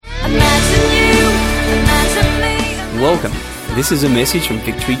Welcome. This is a message from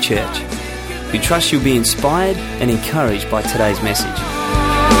Victory Church. We trust you'll be inspired and encouraged by today's message.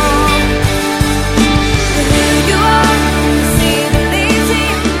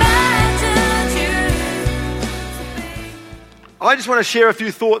 I just want to share a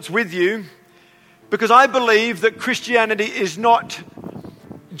few thoughts with you because I believe that Christianity is not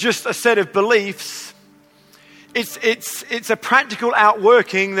just a set of beliefs. It's a practical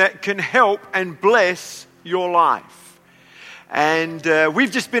outworking that can help and bless your life. And we've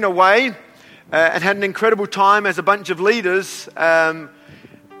just been away and had an incredible time as a bunch of leaders in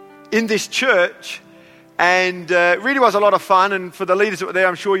this church. And it really was a lot of fun. And for the leaders that were there,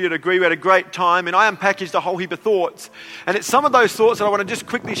 I'm sure you'd agree, we had a great time. And I unpackaged a whole heap of thoughts. And it's some of those thoughts that I want to just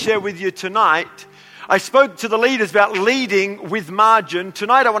quickly share with you tonight. I spoke to the leaders about leading with margin.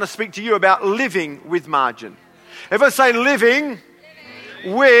 Tonight I want to speak to you about living with margin. Everyone say living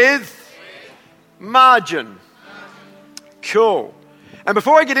with margin. Cool. And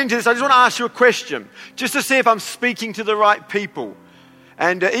before I get into this, I just want to ask you a question, just to see if I'm speaking to the right people.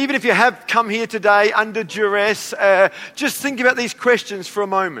 And even if you have come here today under duress, just think about these questions for a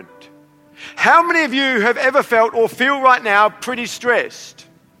moment. How many of you have ever felt or feel right now pretty stressed?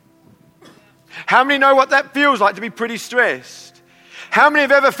 How many know what that feels like to be pretty stressed? How many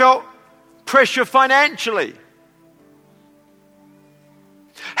have ever felt pressure financially?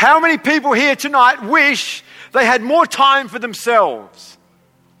 How many people here tonight wish they had more time for themselves?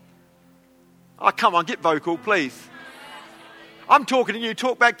 Oh, come on, get vocal, please. I'm talking to you,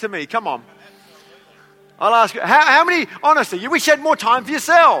 talk back to me, come on. I'll ask you, how many, honestly, you wish you had more time for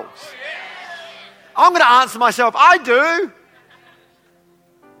yourselves? I'm going to answer myself, I do.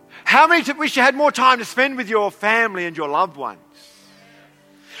 How many wish you had more time to spend with your family and your loved ones?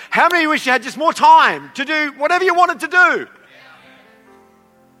 How many wish you had just more time to do whatever you wanted to do?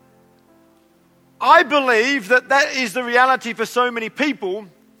 I believe that is the reality for so many people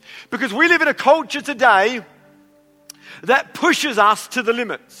because we live in a culture today that pushes us to the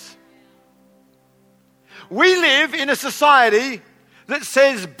limits. We live in a society that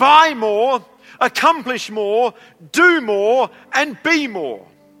says buy more, accomplish more, do more, and be more.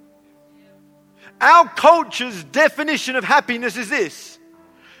 Our culture's definition of happiness is this: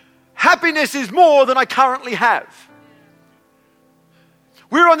 happiness is more than I currently have.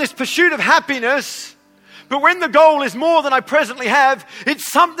 We're on this pursuit of happiness, but when the goal is more than I presently have, it's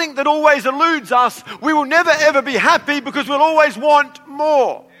something that always eludes us. We will never ever be happy because we'll always want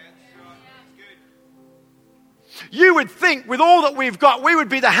more. You would think with all that we've got, we would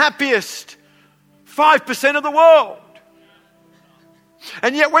be the happiest 5% of the world.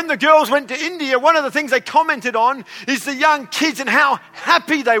 And yet when the girls went to India, one of the things they commented on is the young kids and how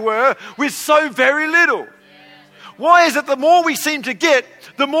happy they were with so very little. Why is it the more we seem to get,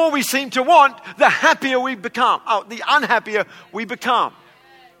 the more we seem to want, the happier we become? Oh, the unhappier we become.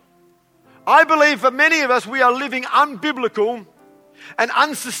 I believe for many of us, we are living unbiblical and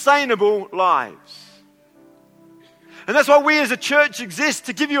unsustainable lives. And that's why we as a church exist,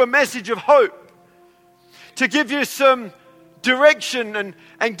 to give you a message of hope, to give you some direction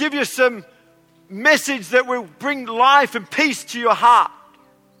and give you some message that will bring life and peace to your heart.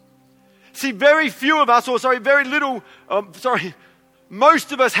 See, most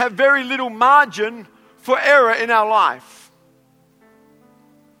of us have very little margin for error in our life.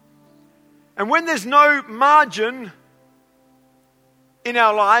 And when there's no margin in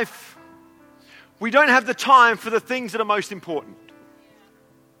our life, we don't have the time for the things that are most important.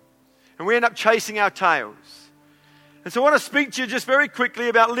 And we end up chasing our tails. And so I want to speak to you just very quickly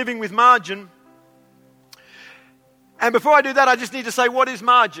about living with margin. And before I do that, I just need to say, what is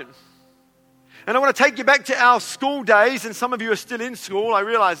margin? And I want to take you back to our school days, and some of you are still in school, I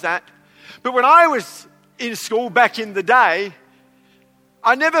realize that. But when I was in school back in the day,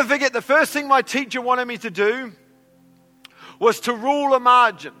 I never forget the first thing my teacher wanted me to do was to rule a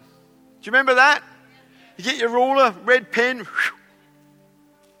margin. Do you remember that? You get your ruler, red pen,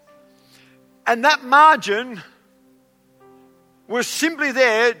 and that margin was simply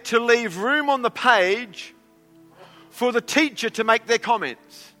there to leave room on the page for the teacher to make their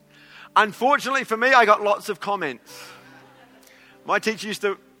comments. Unfortunately for me, I got lots of comments. My teacher used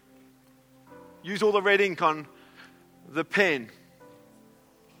to use all the red ink on the pen.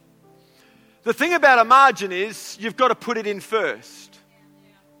 The thing about a margin is you've got to put it in first.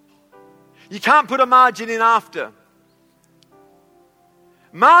 You can't put a margin in after.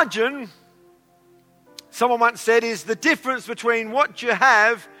 Margin, someone once said, is the difference between what you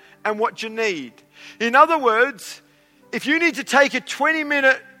have and what you need. In other words, if you need to take a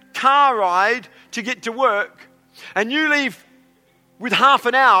 20-minute car ride to get to work and you leave with half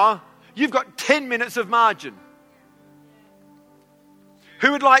an hour, you've got 10 minutes of margin.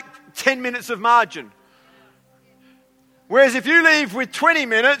 Who would like 10 minutes of margin? Whereas if you leave with 20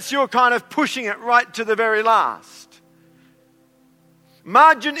 minutes, you're kind of pushing it right to the very last.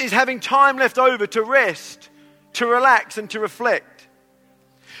 Margin is having time left over to rest, to relax, and to reflect.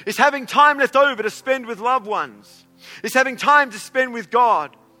 It's having time left over to spend with loved ones. It's having time to spend with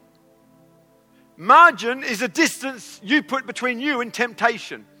God. Margin is a distance you put between you and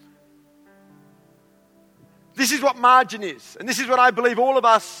temptation. This is what margin is. And this is what I believe all of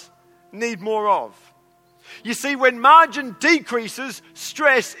us need more of. You see, when margin decreases,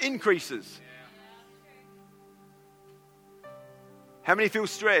 stress increases. How many feel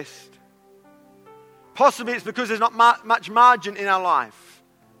stressed? Possibly it's because there's not much margin in our life.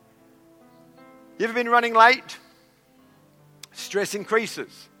 You ever been running late? Stress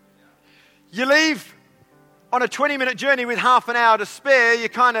increases. You leave on a 20-minute journey with half an hour to spare, you're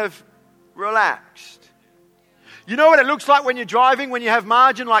kind of relaxed. You know what it looks like when you're driving, when you have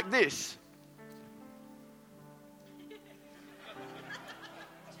margin like this?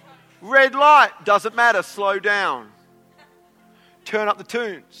 Red light, doesn't matter, slow down. Turn up the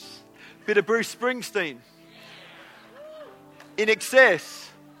tunes. Bit of Bruce Springsteen. In Excess.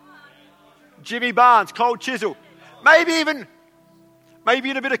 Jimmy Barnes, Cold Chisel. Maybe in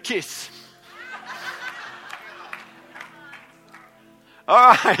a bit of Kiss.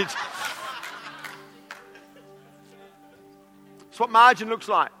 All right. That's what margin looks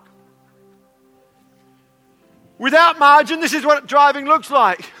like. Without margin, this is what driving looks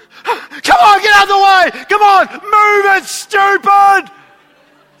like. Come on, get out of the way! Come on, move it, stupid!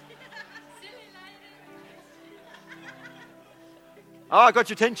 Oh, I got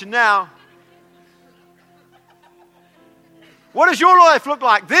your attention now. What does your life look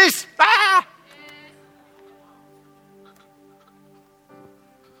like? This? Ah!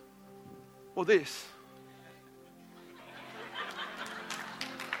 Or this?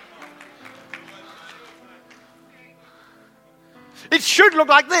 It should look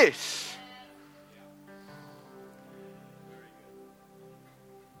like this.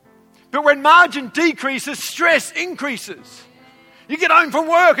 But when margin decreases, stress increases. You get home from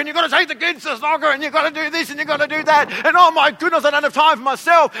work and you've got to take the kids to soccer and you've got to do this and you've got to do that. And oh my goodness, I don't have time for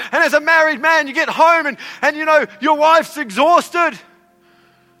myself. And as a married man, you get home and you know, your wife's exhausted.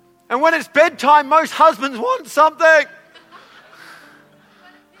 And when it's bedtime, most husbands want something.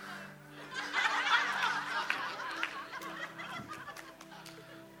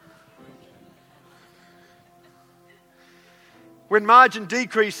 When margin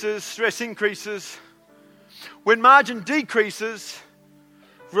decreases, stress increases. When margin decreases,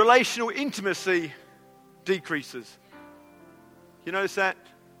 relational intimacy decreases. You notice that?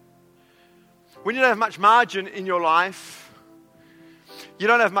 When you don't have much margin in your life, you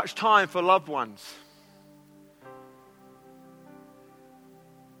don't have much time for loved ones.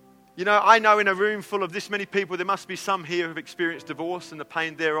 You know, I know in a room full of this many people, there must be some here who have experienced divorce and the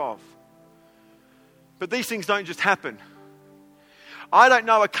pain thereof. But these things don't just happen. I don't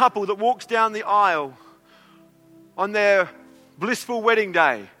know a couple that walks down the aisle on their blissful wedding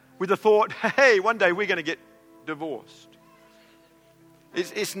day with the thought, hey, one day we're going to get divorced.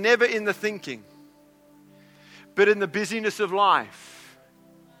 It's never in the thinking, but in the busyness of life.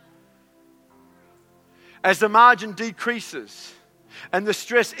 As the margin decreases and the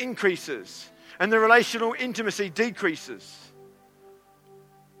stress increases and the relational intimacy decreases,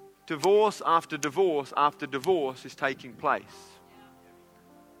 divorce after divorce after divorce is taking place.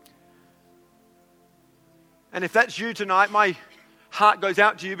 And if that's you tonight, my heart goes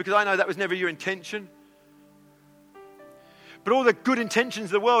out to you because I know that was never your intention. But all the good intentions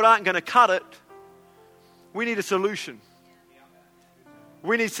of the world aren't going to cut it. We need a solution.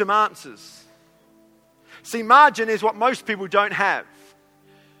 We need some answers. See, margin is what most people don't have.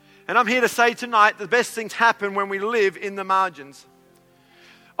 And I'm here to say tonight the best things happen when we live in the margins.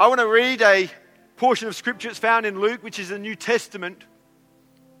 I want to read a portion of scripture that's found in Luke, which is the New Testament.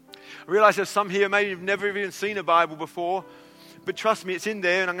 I realize there's some here maybe you've never even seen a Bible before, but trust me, it's in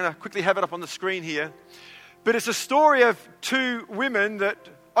there, and I'm going to quickly have it up on the screen here. But it's a story of two women that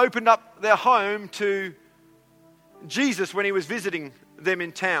opened up their home to Jesus when he was visiting them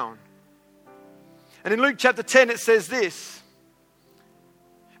in town. And in Luke chapter 10 it says this: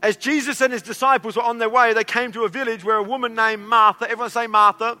 as Jesus and his disciples were on their way, they came to a village where a woman named Martha, everyone say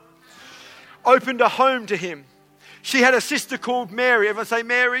Martha, opened a home to him. She had a sister called Mary, everyone say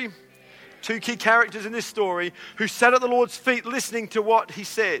Mary. Two key characters in this story who sat at the Lord's feet listening to what he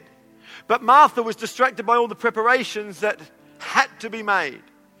said. But Martha was distracted by all the preparations that had to be made.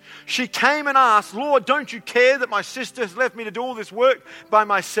 She came and asked, Lord, don't you care that my sister has left me to do all this work by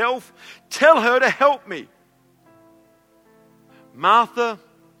myself? Tell her to help me. Martha,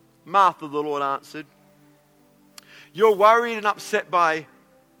 Martha, the Lord answered, you're worried and upset by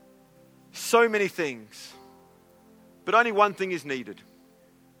so many things, but only one thing is needed.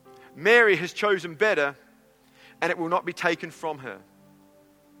 Mary has chosen better, and it will not be taken from her.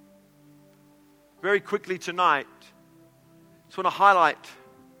 Very quickly tonight, I just want to highlight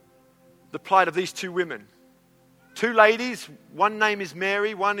the plight of these two women. Two ladies, one name is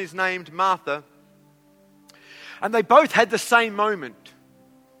Mary, one is named Martha. And they both had the same moment.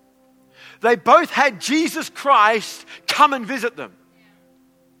 They both had Jesus Christ come and visit them.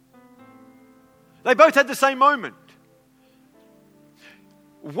 They both had the same moment.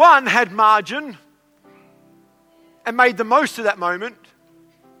 One had margin and made the most of that moment.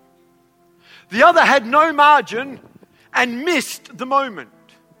 The other had no margin and missed the moment.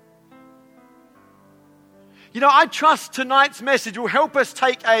 You know, I trust tonight's message will help us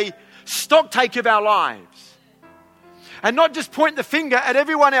take a stock take of our lives. And not just point the finger at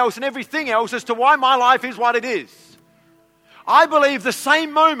everyone else and everything else as to why my life is what it is. I believe the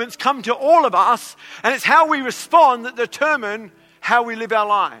same moments come to all of us, and it's how we respond that determine how we live our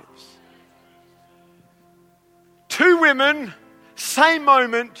lives. Two women, same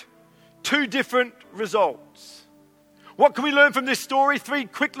moment, two different results. What can we learn from this story? 3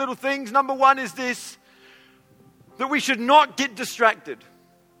 quick little things. Number 1 is this, that we should not get distracted.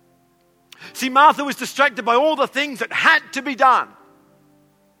 See, Martha was distracted by all the things that had to be done.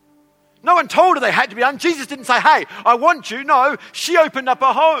 No one told her they had to be done. Jesus didn't say, hey, I want you. No, she opened up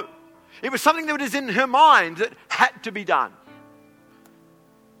her home. It was something that was in her mind that had to be done.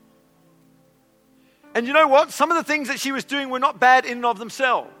 And you know what? Some of the things that she was doing were not bad in and of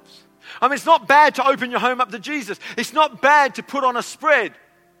themselves. I mean, it's not bad to open your home up to Jesus. It's not bad to put on a spread.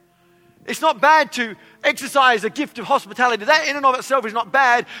 It's not bad to exercise a gift of hospitality. That in and of itself is not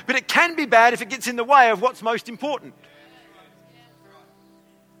bad, but it can be bad if it gets in the way of what's most important.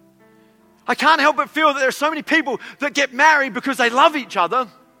 I can't help but feel that there are so many people that get married because they love each other.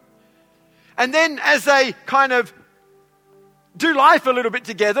 And then as they kind of do life a little bit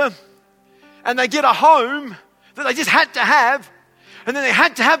together, and they get a home that they just had to have, and then they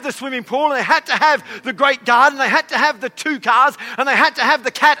had to have the swimming pool, and they had to have the great garden, they had to have the 2 cars, and they had to have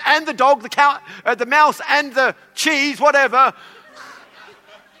the cat and the dog, the cow, the mouse and the cheese, whatever.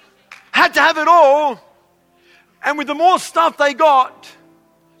 Had to have it all. And with the more stuff they got,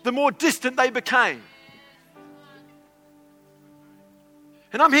 the more distant they became.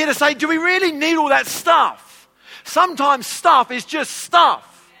 And I'm here to say, do we really need all that stuff? Sometimes stuff is just stuff.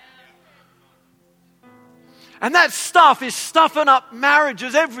 And that stuff is stuffing up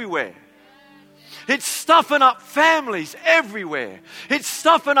marriages everywhere. It's stuffing up families everywhere. It's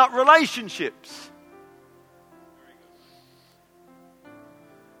stuffing up relationships.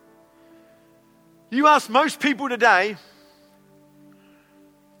 You ask most people today,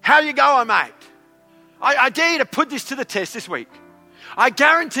 how you going, mate? I dare you to put this to the test this week. I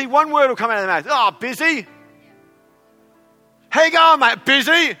guarantee one word will come out of their mouth. Oh, busy. How you going, mate?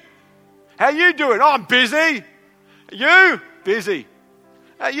 Busy. How you doing? Oh, I'm busy. You? Busy.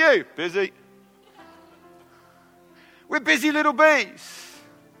 You? Busy. We're busy little bees.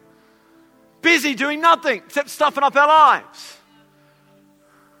 Busy doing nothing except stuffing up our lives.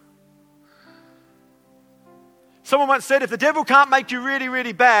 Someone once said, if the devil can't make you really,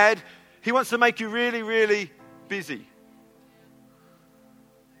 really bad, he wants to make you really, really busy.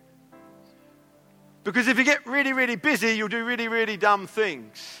 Because if you get really, really busy, you'll do really, really dumb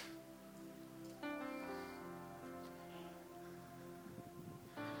things.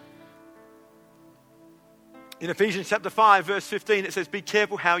 In Ephesians chapter 5, verse 15, it says, be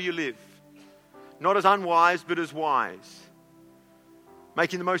careful how you live. Not as unwise, but as wise.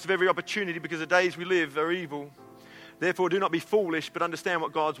 Making the most of every opportunity because the days we live are evil. Therefore, do not be foolish, but understand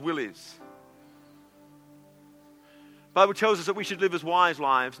what God's will is. The Bible tells us that we should live as wise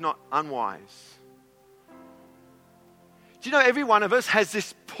lives, not unwise. Do you know every one of us has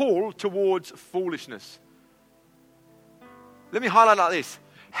this pull towards foolishness? Let me highlight like this.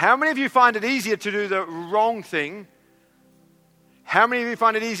 How many of you find it easier to do the wrong thing? How many of you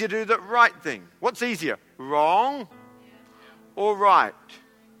find it easier to do the right thing? What's easier? Wrong or right?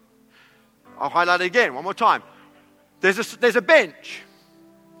 I'll highlight it again one more time. There's a bench.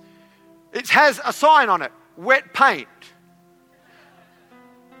 It has a sign on it, wet paint.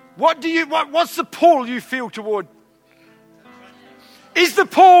 What's the pull you feel toward? Is the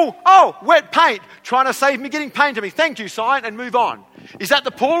pull, oh, wet paint, trying to save me getting paint to me. Thank you, sign, and move on. Is that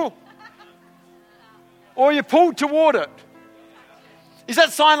the pull? Or are you pulled toward it? Is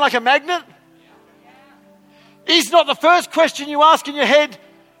that sign like a magnet? Is not the first question you ask in your head,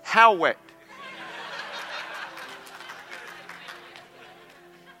 how wet?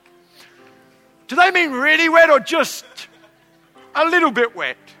 Do they mean really wet or just a little bit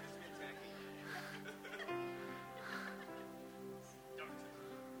wet?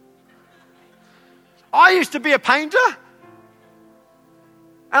 I used to be a painter,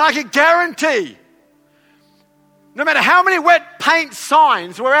 and I can guarantee, no matter how many wet paint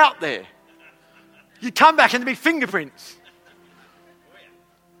signs were out there, you come back and there'd be fingerprints.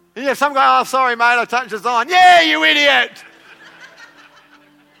 And you have some guy, oh, sorry, mate, I touched the sign. Yeah, you idiot!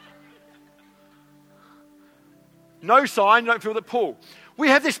 No sign, you don't feel the pull. We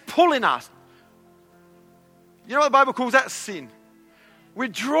have this pull in us. You know what the Bible calls that? Sin. We're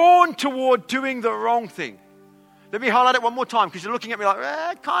drawn toward doing the wrong thing. Let me highlight it one more time because you're looking at me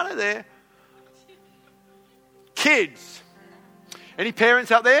like, kind of there. Kids. Any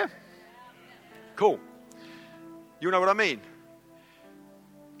parents out there? Cool. You know what I mean.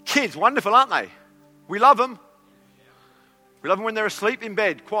 Kids, wonderful, aren't they? We love them. We love them when they're asleep in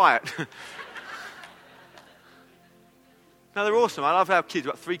bed, quiet. No, they're awesome. I love our kids.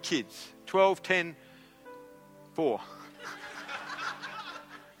 We've got 3 kids. 12, 10, 4.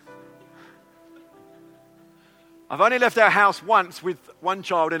 I've only left our house once with one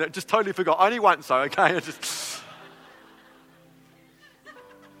child in it. Just totally forgot. Only once though, okay?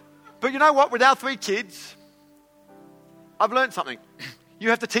 But you know what? With our 3 kids, I've learned something. You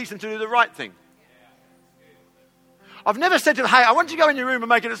have to teach them to do the right thing. I've never said to them, hey, I want you to go in your room and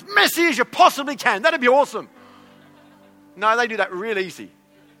make it as messy as you possibly can. That'd be awesome. No, they do that real easy.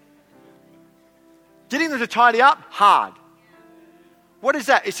 Getting them to tidy up, hard. What is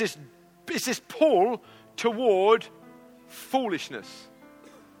that? It's this pull toward foolishness.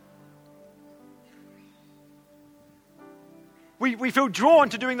 We feel drawn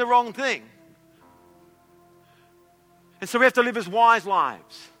to doing the wrong thing. And so we have to live as wise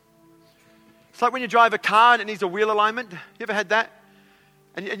lives. It's like when you drive a car and it needs a wheel alignment. You ever had that?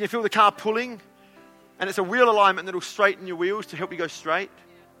 And you feel the car pulling, and it's a wheel alignment that will straighten your wheels to help you go straight.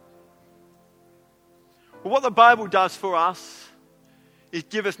 Well, what the Bible does for us is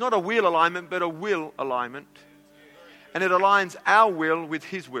give us not a wheel alignment, but a will alignment. And it aligns our will with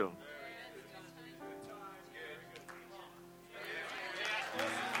His will.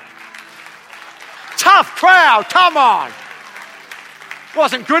 Tough crowd, come on.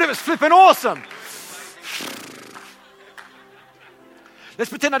 Wasn't good, it was flipping awesome. Let's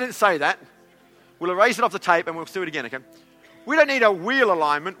pretend I didn't say that. We'll erase it off the tape and we'll do it again, okay? We don't need a wheel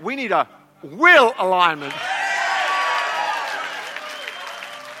alignment, we need a will alignment.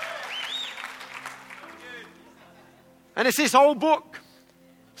 And it's this old book,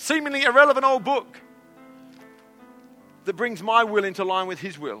 seemingly irrelevant old book, that brings my will into line with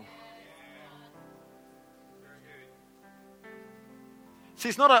His will. See,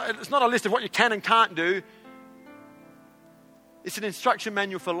 it's not a list of what you can and can't do. It's an instruction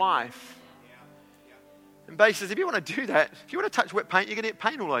manual for life. And basically says, if you want to do that, if you want to touch wet paint, you're going to get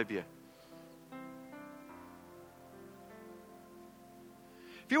paint all over you.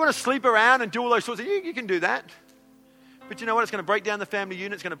 If you want to sleep around and do all those sorts of things, you can do that. But you know what? It's going to break down the family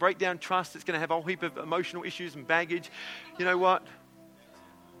unit. It's going to break down trust. It's going to have a whole heap of emotional issues and baggage. You know what?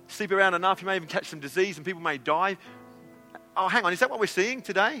 Sleep around enough, you may even catch some disease and people may die. Oh, hang on. Is that what we're seeing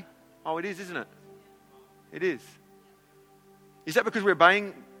today? Oh, it is, isn't it? It is. Is that because we're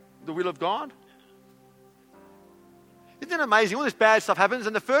obeying the will of God? Isn't it amazing? All this bad stuff happens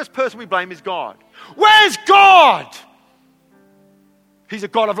and the first person we blame is God. Where's God? He's a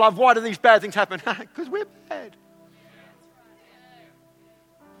God of love. Why do these bad things happen? Because we're bad.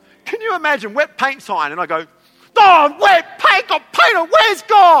 Can you imagine wet paint sign? And I go, oh, wet paint, got painter, where's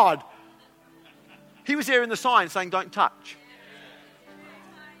God? He was there in the sign saying, don't touch.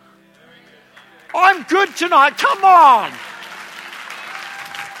 I'm good tonight, come on.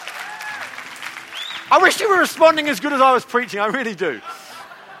 I wish you were responding as good as I was preaching, I really do.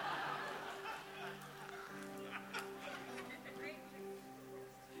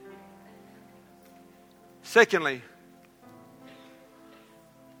 Secondly,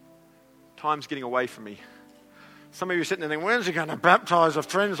 time's getting away from me. Some of you are sitting there thinking, when's he going to baptise a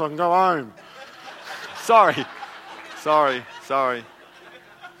friend so I can go home? Sorry.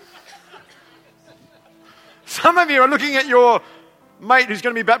 Some of you are looking at your mate who's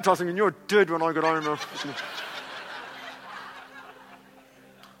going to be baptising and you're dead when I get home.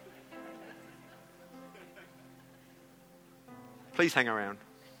 Please hang around.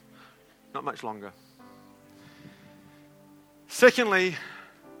 Not much longer. Secondly,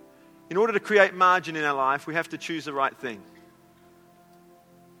 in order to create margin in our life, we have to choose the right thing.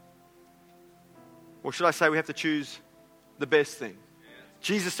 Or should I say we have to choose the best thing?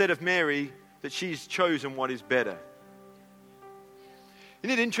 Jesus said of Mary that she's chosen what is better.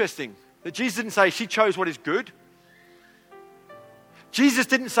 Isn't it interesting? That Jesus didn't say she chose what is good. Jesus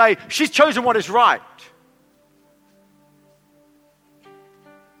didn't say she's chosen what is right.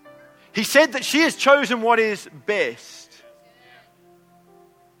 He said that she has chosen what is best.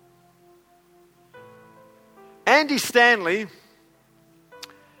 Andy Stanley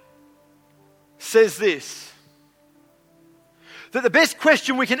says this, that the best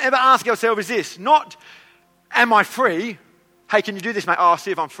question we can ever ask ourselves is this, not, am I free? Hey, can you do this, mate? Oh, I'll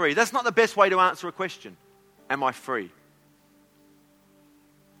see if I'm free. That's not the best way to answer a question. Am I free?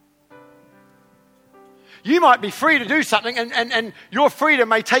 You might be free to do something, and your freedom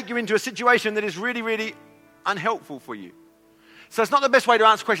may take you into a situation that is really, really unhelpful for you. So it's not the best way to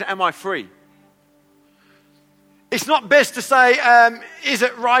answer the question, am I free? It's not best to say, is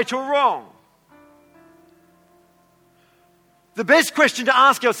it right or wrong? The best question to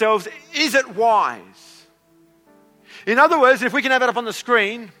ask ourselves, is it wise? In other words, if we can have it up on the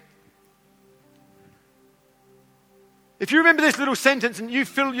screen, if you remember this little sentence and you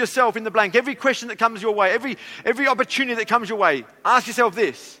fill yourself in the blank, every question that comes your way, every opportunity that comes your way, ask yourself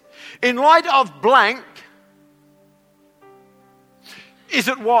this. In light of blank, is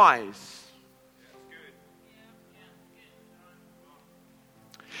it wise?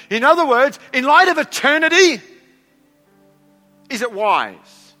 In other words, in light of eternity, is it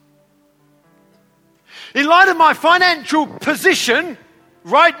wise? In light of my financial position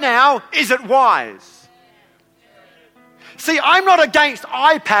right now, is it wise? See, I'm not against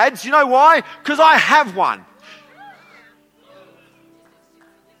iPads. You know why? Because I have one.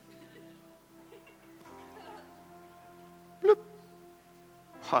 Bloop.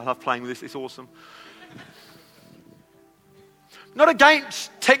 I love playing with this. It's awesome. Not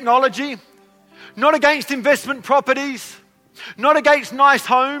against technology. Not against investment properties. Not against nice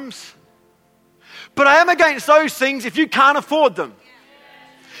homes. But I am against those things if you can't afford them.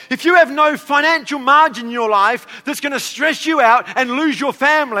 If you have no financial margin in your life that's going to stress you out and lose your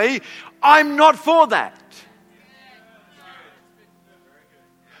family, I'm not for that.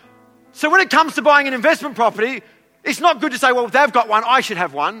 So when it comes to buying an investment property, it's not good to say, well, if they've got one, I should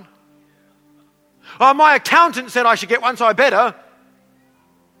have one. Oh, my accountant said I should get one, so I better.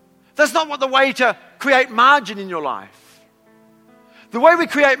 That's not what the way to create margin in your life. The way we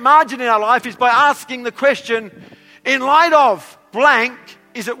create margin in our life is by asking the question, in light of blank,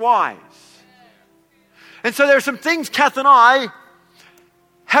 is it wise? And so there are some things Kath and I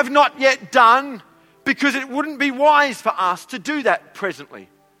have not yet done because it wouldn't be wise for us to do that presently.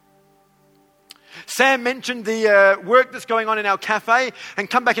 Sam mentioned the work that's going on in our cafe, and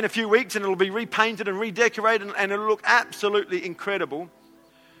come back in a few weeks and it'll be repainted and redecorated and it'll look absolutely incredible.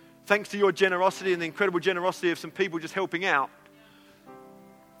 Thanks to your generosity and the incredible generosity of some people just helping out.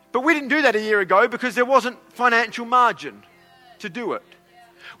 But we didn't do that a year ago because there wasn't financial margin to do it.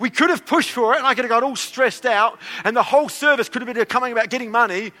 We could have pushed for it and I could have got all stressed out and the whole service could have been coming about getting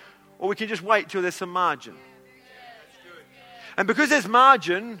money, or we can just wait till there's some margin. And because there's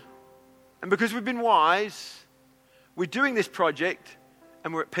margin and because we've been wise, we're doing this project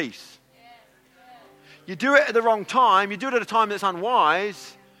and we're at peace. You do it at the wrong time, you do it at a time that's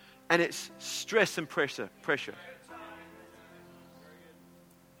unwise, and it's stress and pressure.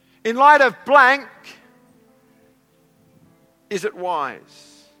 In light of blank, is it wise?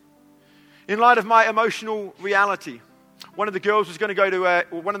 In light of my emotional reality, one of the girls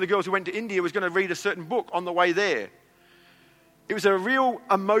who went to India was going to read a certain book on the way there. It was a real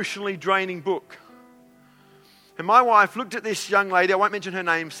emotionally draining book. And my wife looked at this young lady, I won't mention her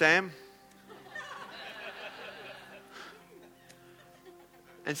name, Sam,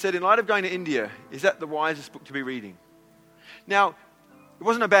 and said, in light of going to India, is that the wisest book to be reading? Now, it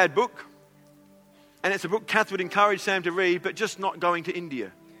wasn't a bad book, and it's a book Kath would encourage Sam to read, but just not going to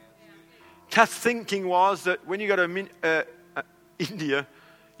India. Kath's thinking was that when you go to India,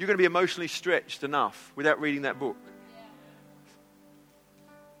 you're going to be emotionally stretched enough without reading that book.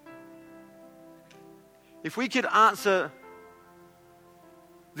 If we could answer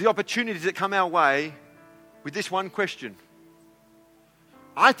the opportunities that come our way with this one question,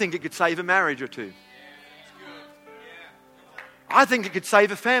 I think it could save a marriage or two. I think it could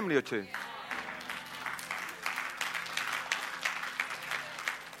save a family or two.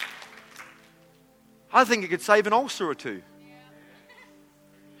 I think it could save an ulcer or two.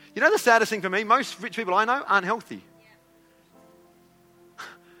 You know the saddest thing for me? Most rich people I know aren't healthy.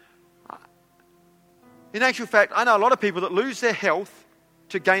 In actual fact, I know a lot of people that lose their health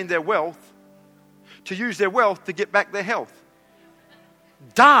to gain their wealth, to use their wealth to get back their health.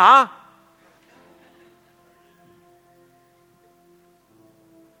 Duh!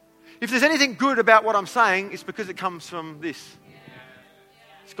 If there's anything good about what I'm saying, it's because it comes from this.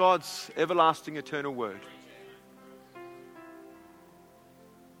 It's God's everlasting, eternal word.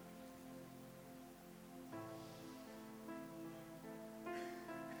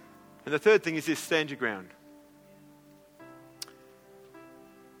 And the third thing is this: stand your ground.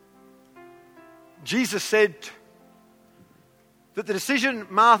 Jesus said that the decision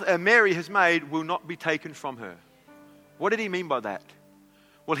Mary has made will not be taken from her. What did he mean by that?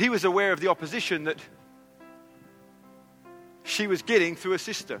 Well, he was aware of the opposition that she was getting through her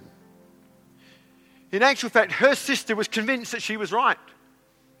sister. In actual fact, her sister was convinced that she was right.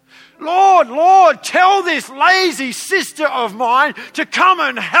 Lord, Lord, tell this lazy sister of mine to come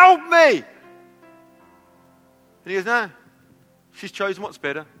and help me. And he goes, no, she's chosen what's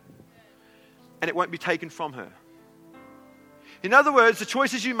better. And it won't be taken from her. In other words, the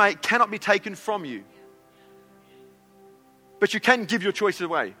choices you make cannot be taken from you. But you can give your choices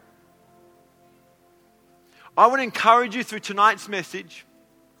away. I want to encourage you through tonight's message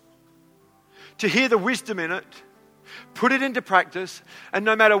to hear the wisdom in it, put it into practice, and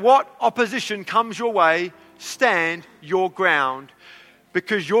no matter what opposition comes your way, stand your ground,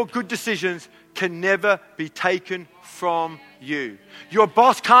 because your good decisions can never be taken from you. Your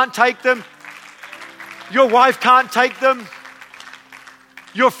boss can't take them. Your wife can't take them.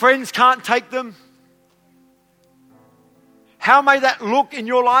 Your friends can't take them. How may that look in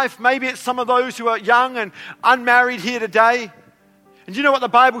your life? Maybe it's some of those who are young and unmarried here today. And you know what the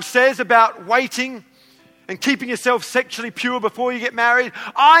Bible says about waiting and keeping yourself sexually pure before you get married?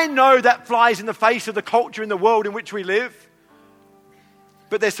 I know that flies in the face of the culture in the world in which we live.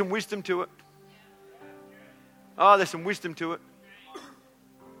 But there's some wisdom to it. Oh, there's some wisdom to it.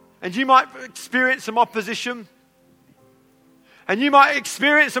 And you might experience some opposition. And you might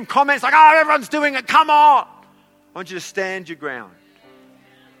experience some comments like, oh, everyone's doing it, come on. I want you to stand your ground.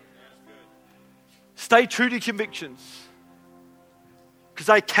 Stay true to convictions, because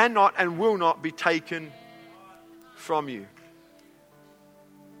they cannot and will not be taken from you.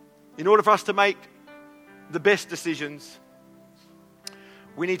 In order for us to make the best decisions,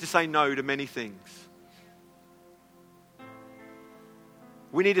 we need to say no to many things.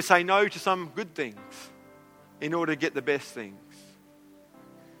 We need to say no to some good things in order to get the best things.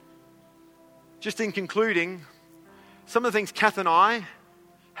 Just in concluding, some of the things Kath and I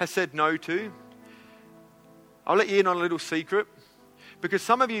have said no to, I'll let you in on a little secret. Because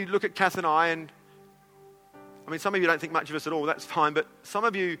some of you look at Kath and I, and some of you don't think much of us at all, that's fine. But some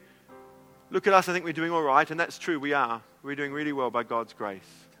of you look at us and think we're doing all right, and that's true, we are. We're doing really well by God's grace.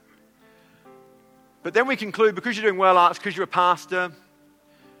 But then we conclude, because you're doing well, it's because you're a pastor.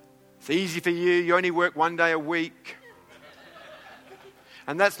 It's easy for you. You only work one day a week.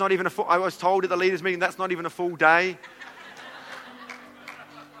 And that's not even I was told at the leaders' meeting, that's not even a full day.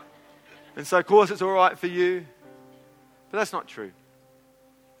 And so, of course, it's all right for you. But that's not true.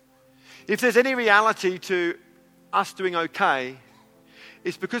 If there's any reality to us doing okay,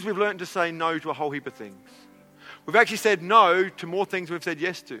 it's because we've learned to say no to a whole heap of things. We've actually said no to more things we've said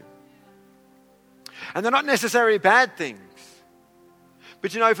yes to. And they're not necessarily bad things.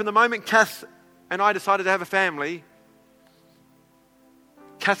 But from the moment Kath and I decided to have a family,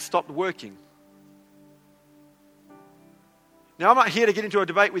 Kath stopped working. Now, I'm not here to get into a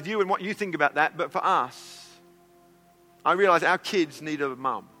debate with you and what you think about that, but for us, I realize our kids need a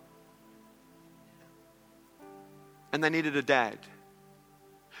mum. And they needed a dad.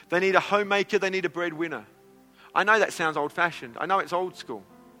 They need a homemaker, they need a breadwinner. I know that sounds old-fashioned. I know it's old school.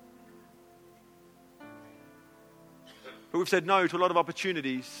 But we've said no to a lot of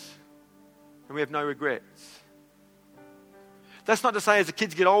opportunities, and we have no regrets. That's not to say as the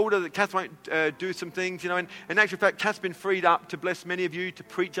kids get older that Kath won't do some things, And in actual fact, Kath's been freed up to bless many of you, to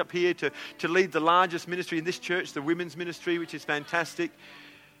preach up here, to lead the largest ministry in this church, the women's ministry, which is fantastic.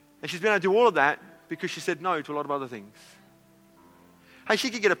 And she's been able to do all of that because she said no to a lot of other things. Hey,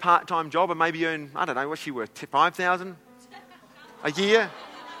 she could get a part-time job and maybe earn, I don't know, what's she worth, $5,000 a year?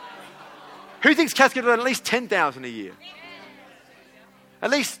 Who thinks Kath could earn at least $10,000 a year?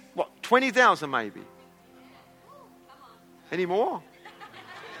 At least, $20,000 maybe? Any more?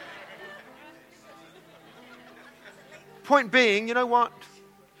 Point being, you know what?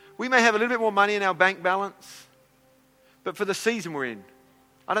 We may have a little bit more money in our bank balance, but for the season we're in,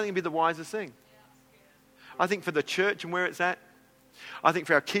 I don't think it'd be the wisest thing. I think for the church and where it's at, I think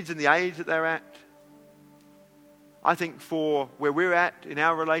for our kids and the age that they're at, I think for where we're at in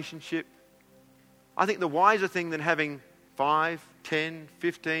our relationship, I think the wiser thing than having $5,000, $10,000,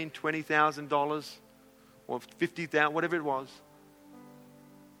 $15,000, $20,000 or $50,000, whatever it was,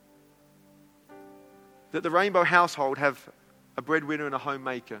 that the Rainbow household have a breadwinner and a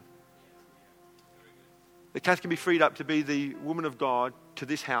homemaker. that Kath can be freed up to be the woman of God to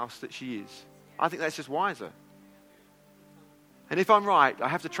this house that she is. I think that's just wiser. And if I'm right, I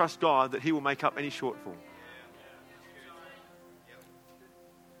have to trust God that He will make up any shortfall.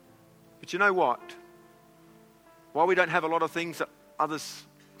 But you know what? While we don't have a lot of things that others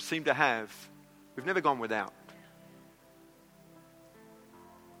seem to have, we've never gone without.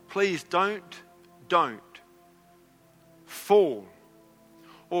 Please don't fall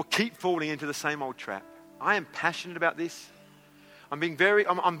or keep falling into the same old trap. I am passionate about this. I'm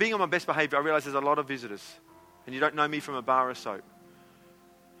being on my best behavior. I realize there's a lot of visitors and you don't know me from a bar of soap.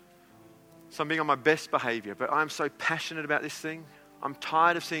 So I'm being on my best behavior, but I'm so passionate about this thing. I'm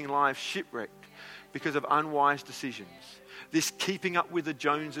tired of seeing lives shipwrecked because of unwise decisions. This keeping up with the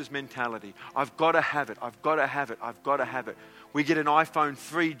Joneses mentality. I've got to have it. I've got to have it. I've got to have it. We get an iPhone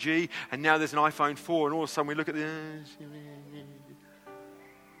 3G and now there's an iPhone 4 and all of a sudden we look at the...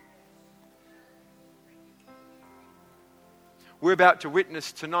 We're about to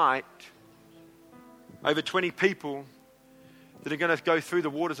witness tonight over 20 people that are going to go through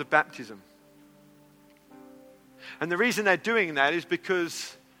the waters of baptism. And the reason they're doing that is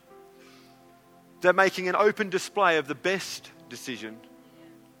because they're making an open display of the best decision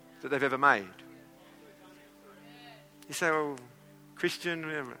that they've ever made. You say, well, Christian,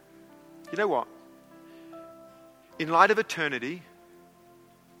 you know what? In light of eternity,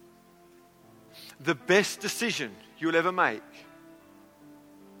 the best decision you'll ever make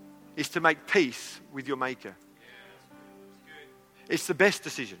is to make peace with your Maker. It's the best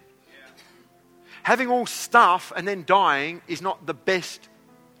decision. Having all stuff and then dying is not the best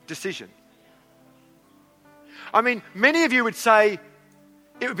decision. I mean, many of you would say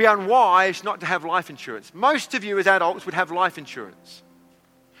it would be unwise not to have life insurance. Most of you as adults would have life insurance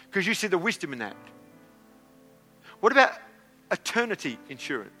because you see the wisdom in that. What about eternity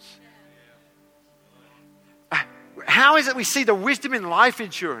insurance? How is it we see the wisdom in life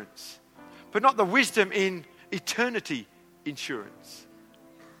insurance, but not the wisdom in eternity insurance?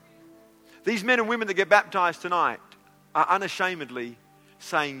 These men and women that get baptized tonight are unashamedly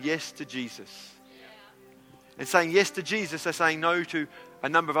saying yes to Jesus. And saying yes to Jesus, they're saying no to a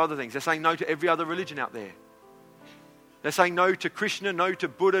number of other things. They're saying no to every other religion out there. They're saying no to Krishna, no to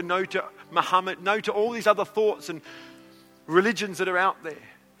Buddha, no to Muhammad, no to all these other thoughts and religions that are out there.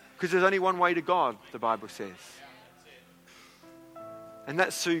 Because there's only one way to God, the Bible says. And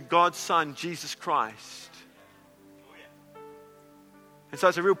that's through God's Son, Jesus Christ. And so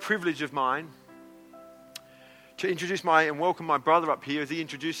it's a real privilege of mine to introduce and welcome my brother up here as he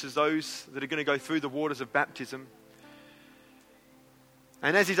introduces those that are going to go through the waters of baptism.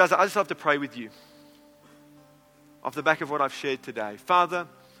 And as he does that, I just love to pray with you off the back of what I've shared today. Father,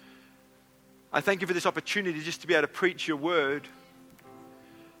 I thank you for this opportunity just to be able to preach your word.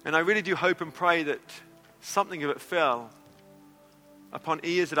 And I really do hope and pray that something of it fell upon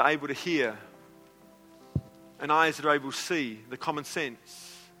ears that are able to hear and eyes that are able to see the common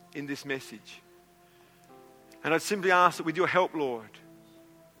sense in this message. And I'd simply ask that with your help, Lord,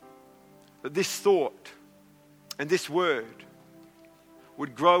 that this thought and this word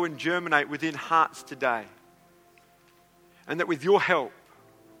would grow and germinate within hearts today. And that with your help,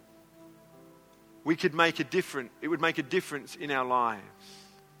 we could make a difference. It would make a difference in our lives.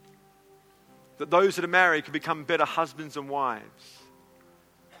 That those that are married could become better husbands and wives.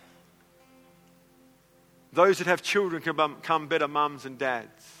 Those that have children can become better mums and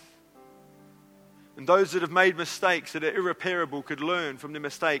dads. And those that have made mistakes that are irreparable could learn from their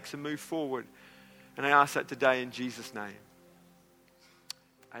mistakes and move forward. And I ask that today in Jesus' name.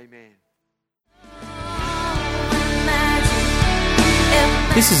 Amen.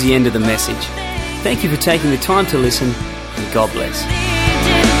 This is the end of the message. Thank you for taking the time to listen, and God bless.